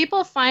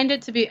 people find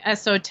it to be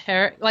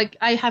esoteric. Like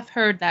I have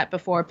heard that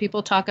before.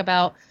 People talk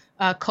about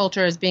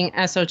culture as being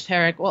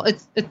esoteric. Well,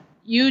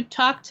 you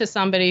talk to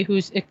somebody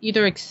who's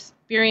either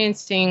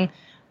experiencing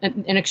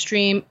an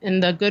extreme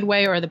in the good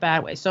way or the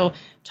bad way. So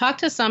talk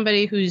to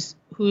somebody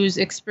who's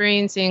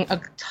experiencing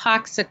a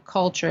toxic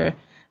culture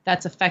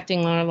that's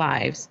affecting their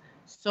lives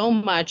so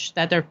much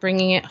that they're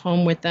bringing it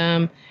home with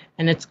them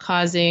and it's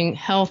causing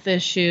health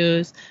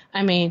issues.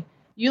 I mean,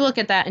 you look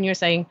at that and you're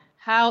saying,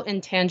 how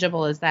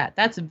intangible is that?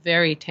 That's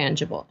very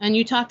tangible. And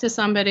you talk to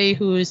somebody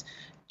who's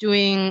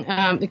doing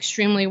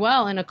extremely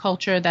well in a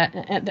culture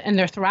and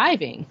they're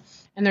thriving.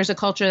 And there's a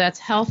culture that's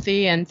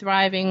healthy and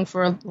thriving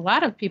for a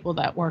lot of people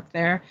that work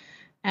there.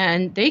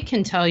 And they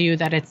can tell you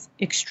that it's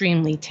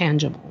extremely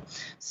tangible.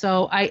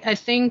 So I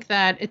think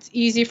that it's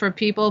easy for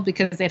people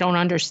because they don't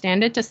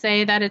understand it to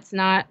say that it's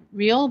not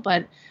real.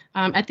 But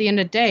at the end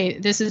of the day,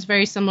 this is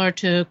very similar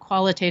to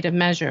qualitative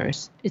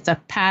measures. It's a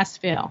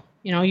pass-fail.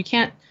 You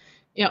can't,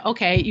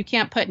 you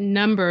can't put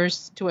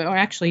numbers to it. Or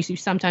actually,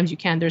 sometimes you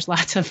can. There's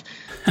lots of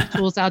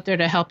tools out there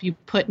to help you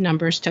put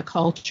numbers to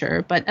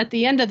culture. But at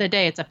the end of the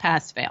day, it's a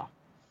pass-fail.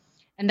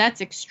 And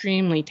that's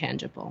extremely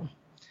tangible.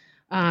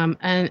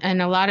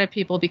 And a lot of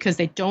people, because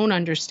they don't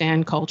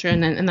understand culture,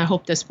 and I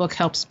hope this book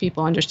helps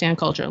people understand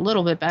culture a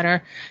little bit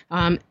better,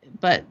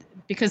 but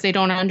because they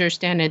don't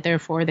understand it,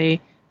 therefore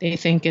they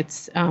think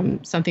it's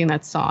something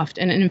that's soft.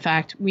 And in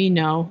fact, we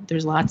know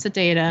there's lots of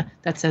data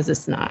that says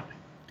it's not.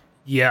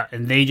 Yeah,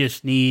 and they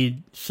just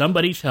need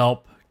somebody's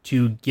help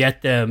to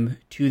get them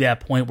to that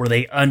point where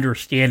they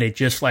understand it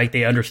just like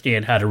they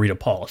understand how to read a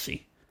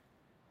policy.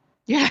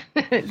 Yeah,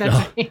 that's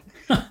right.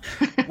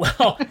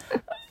 Well...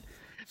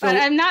 But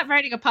I'm not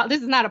writing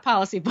this is not a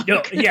policy book.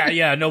 No,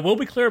 no, we'll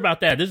be clear about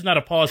that. This is not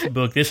a policy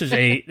book. This is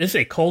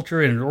a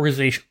culture and an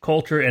organization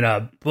culture and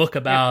a book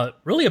about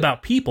really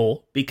about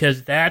people,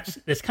 because that's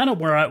kind of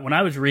where when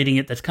I was reading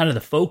it, that's kind of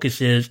the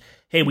focus is,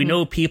 hey, we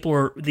know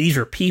these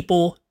are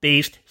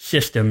people-based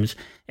systems,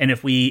 and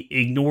if we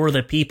ignore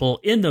the people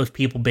in those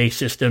people-based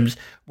systems,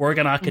 we're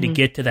not going to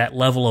get to that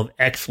level of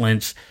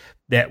excellence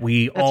that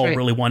we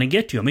really want to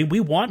get to. I mean, we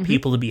want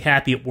people to be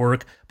happy at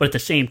work, but at the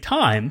same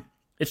time,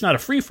 it's not a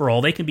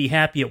free-for-all. They can be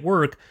happy at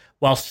work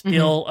while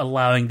still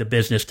allowing the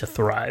business to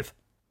thrive.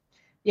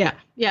 Yeah.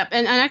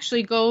 And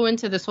actually go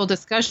into this whole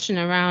discussion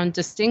around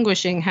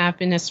distinguishing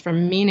happiness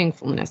from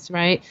meaningfulness,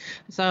 right?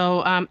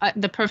 So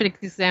the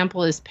perfect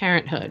example is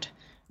parenthood,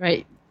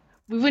 right?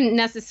 We wouldn't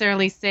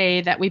necessarily say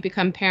that we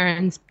become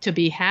parents to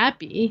be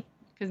happy,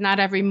 because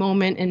not every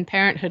moment in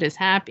parenthood is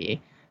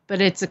happy,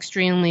 but it's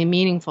extremely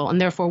meaningful,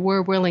 and therefore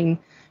we're willing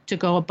to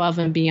go above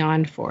and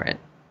beyond for it.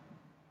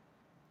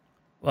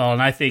 Well,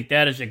 and I think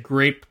that is a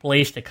great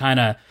place to kind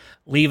of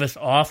leave us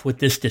off with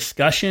this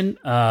discussion.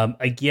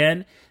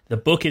 Again, the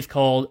book is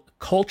called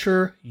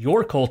Culture,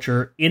 Your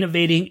Culture,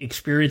 Innovating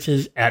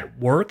Experiences at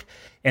Work.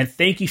 And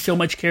thank you so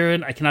much,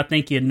 Karen. I cannot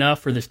thank you enough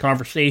for this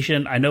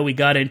conversation. I know we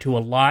got into a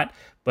lot,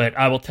 but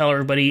I will tell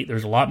everybody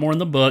there's a lot more in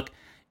the book.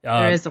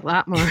 There is a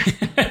lot more.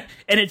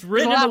 And it's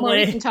written in a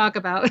way we can talk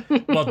about.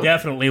 Well,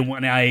 definitely.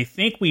 When I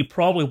think we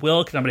probably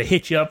will, because I'm going to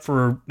hit you up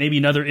for maybe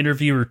another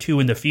interview or two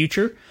in the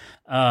future.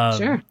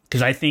 Sure.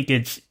 Because I think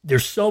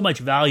there's so much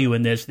value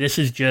in this. This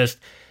is just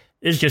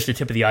the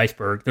tip of the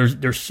iceberg.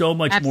 There's so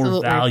much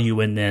more value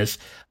in this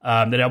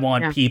that I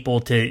want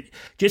people to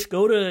just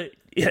go to.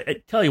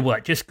 Tell you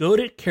what, just go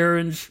to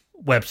Karen's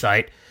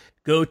website.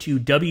 Go to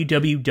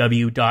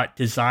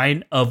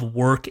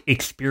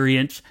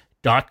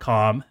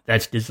www.designofworkexperience.com.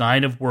 That's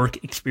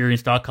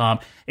designofworkexperience.com,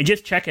 and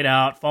just check it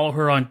out. Follow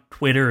her on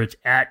Twitter. It's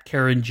at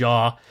Karen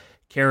Jaw,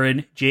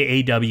 Karen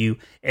Jaw,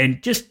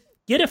 and just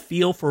get a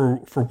feel for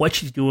what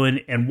she's doing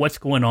and what's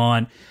going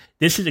on.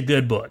 this is a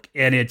good book,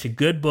 and it's a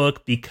good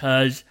book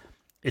because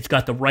it's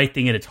got the right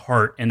thing at its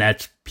heart, and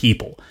that's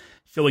people.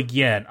 So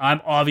again, I'm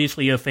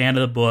obviously a fan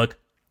of the book.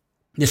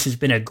 This has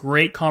been a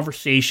great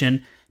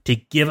conversation to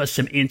give us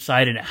some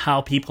insight into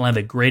how people have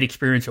a great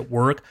experience at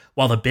work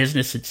while the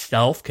business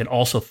itself can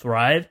also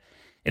thrive.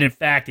 And in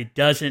fact, it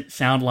doesn't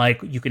sound like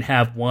you can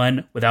have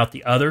one without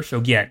the other. So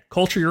again,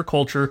 Culture Your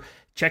Culture.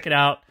 Check it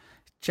out.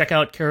 Check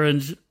out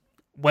Karen's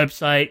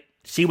website.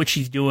 See what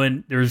she's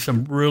doing. There's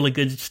some really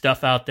good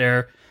stuff out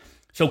there.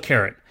 So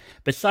Karen,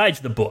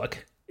 besides the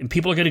book, and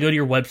people are going to go to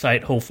your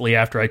website, hopefully,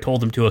 after I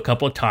told them to a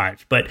couple of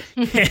times, but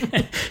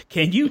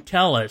can you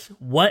tell us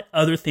what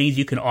other things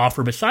you can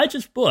offer besides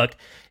this book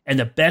and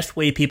the best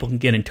way people can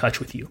get in touch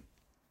with you?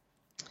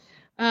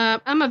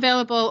 I'm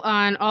available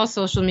on all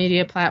social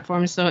media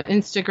platforms. So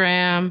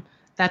Instagram,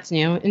 that's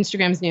new.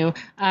 Instagram's new.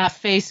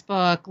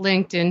 Facebook,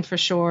 LinkedIn for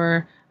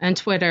sure, and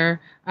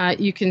Twitter.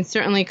 You can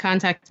certainly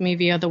contact me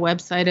via the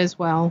website as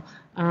well.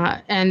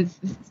 And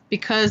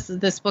because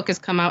this book has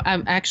come out,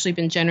 I've actually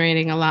been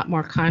generating a lot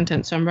more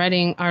content. So I'm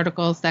writing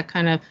articles that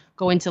kind of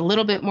go into a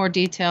little bit more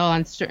detail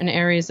on certain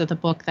areas of the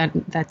book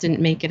that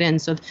didn't make it in.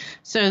 So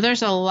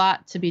there's a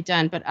lot to be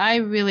done. But I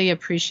really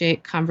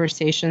appreciate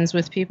conversations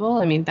with people.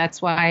 I mean,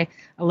 that's why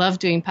I love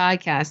doing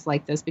podcasts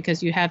like this,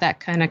 because you have that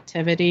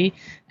connectivity,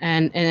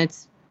 and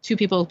it's two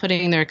people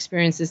putting their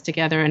experiences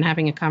together and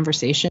having a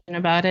conversation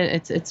about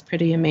it. It's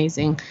pretty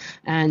amazing.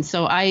 And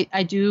so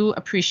I do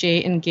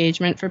appreciate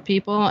engagement for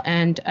people,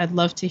 and I'd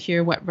love to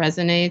hear what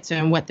resonates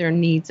and what their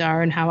needs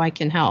are and how I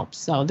can help.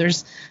 So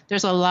there's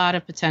a lot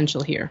of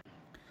potential here.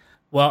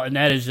 Well, and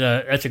that's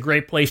a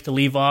great place to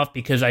leave off,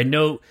 because I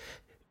know,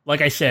 like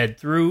I said,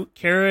 through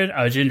Karen,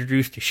 I was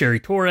introduced to Sherry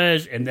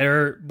Torres and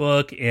their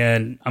book,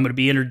 and I'm going to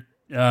be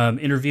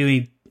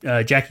interviewing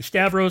Jackie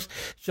Stavros.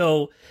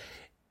 So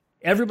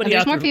everybody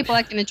there's out more there, people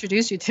I can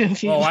introduce you to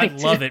if you like. I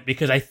love it,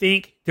 because I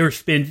think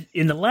there's been,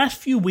 in the last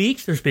few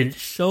weeks, there's been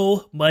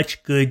so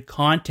much good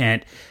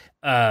content,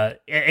 and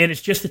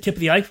it's just the tip of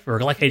the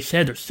iceberg. Like I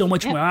said, there's so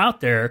much more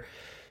out there.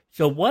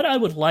 So what I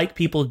would like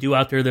people to do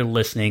out there that are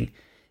listening,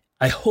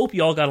 I hope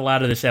you all got a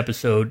lot of this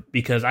episode,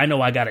 because I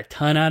know I got a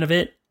ton out of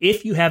it.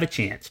 If you have a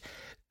chance,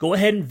 go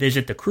ahead and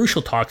visit the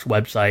Crucial Talks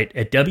website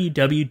at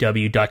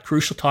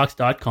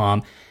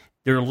www.crucialtalks.com.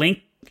 There are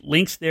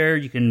links there.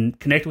 You can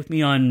connect with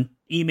me on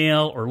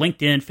email or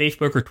LinkedIn,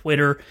 Facebook, or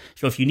Twitter.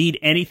 So if you need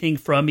anything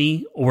from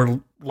me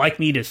or like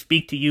me to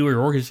speak to you or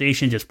your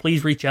organization, just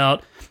please reach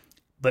out.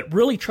 But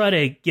really try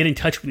to get in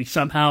touch with me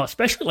somehow,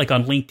 especially like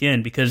on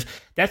LinkedIn, because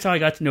that's how I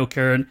got to know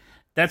Karen.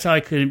 That's how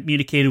I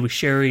communicated with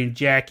Sherry and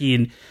Jackie,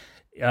 and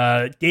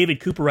David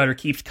Cooperrider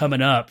keeps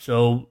coming up.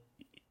 So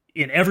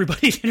in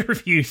everybody's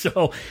interview.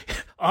 So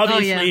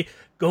obviously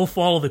go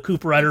follow the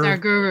Cooperrider. He's our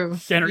guru.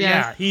 Center. Yes.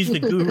 Yeah, he's the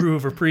guru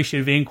of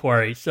appreciative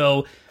inquiry.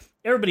 So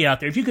everybody out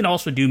there, if you can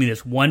also do me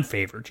this one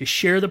favor, just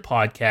share the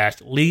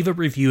podcast, leave a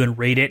review, and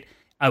rate it.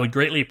 I would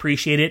greatly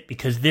appreciate it,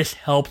 because this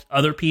helps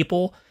other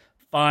people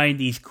find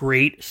these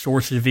great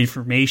sources of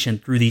information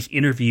through these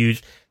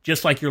interviews.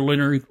 Just like you're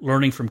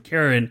learning from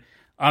Karen,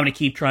 I'm going to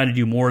keep trying to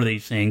do more of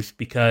these things,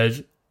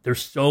 because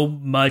there's so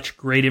much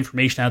great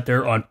information out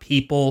there on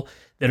people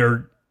that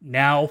are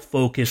now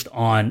focused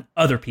on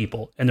other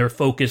people, and they're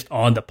focused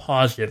on the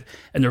positive,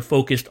 and they're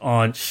focused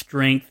on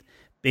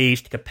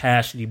strength-based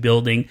capacity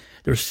building.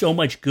 There's so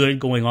much good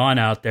going on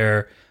out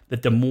there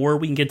that the more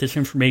we can get this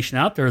information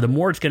out there, the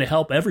more it's going to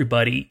help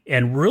everybody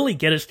and really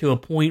get us to a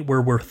point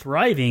where we're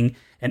thriving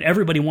and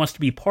everybody wants to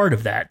be part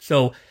of that.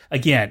 So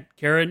again,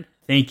 Karen,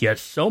 thank you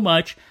so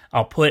much.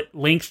 I'll put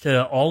links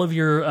to all of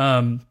your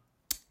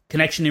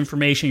connection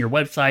information, your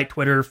website,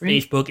 Twitter,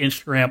 Facebook,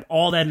 Instagram,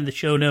 all that in the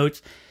show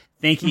notes.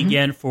 Thank you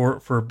again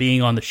for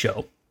being on the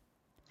show.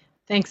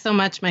 Thanks so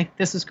much, Mike.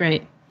 This was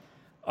great.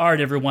 All right,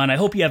 everyone. I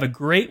hope you have a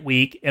great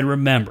week. And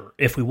remember,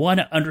 if we want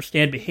to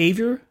understand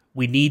behavior,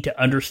 we need to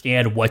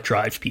understand what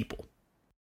drives people.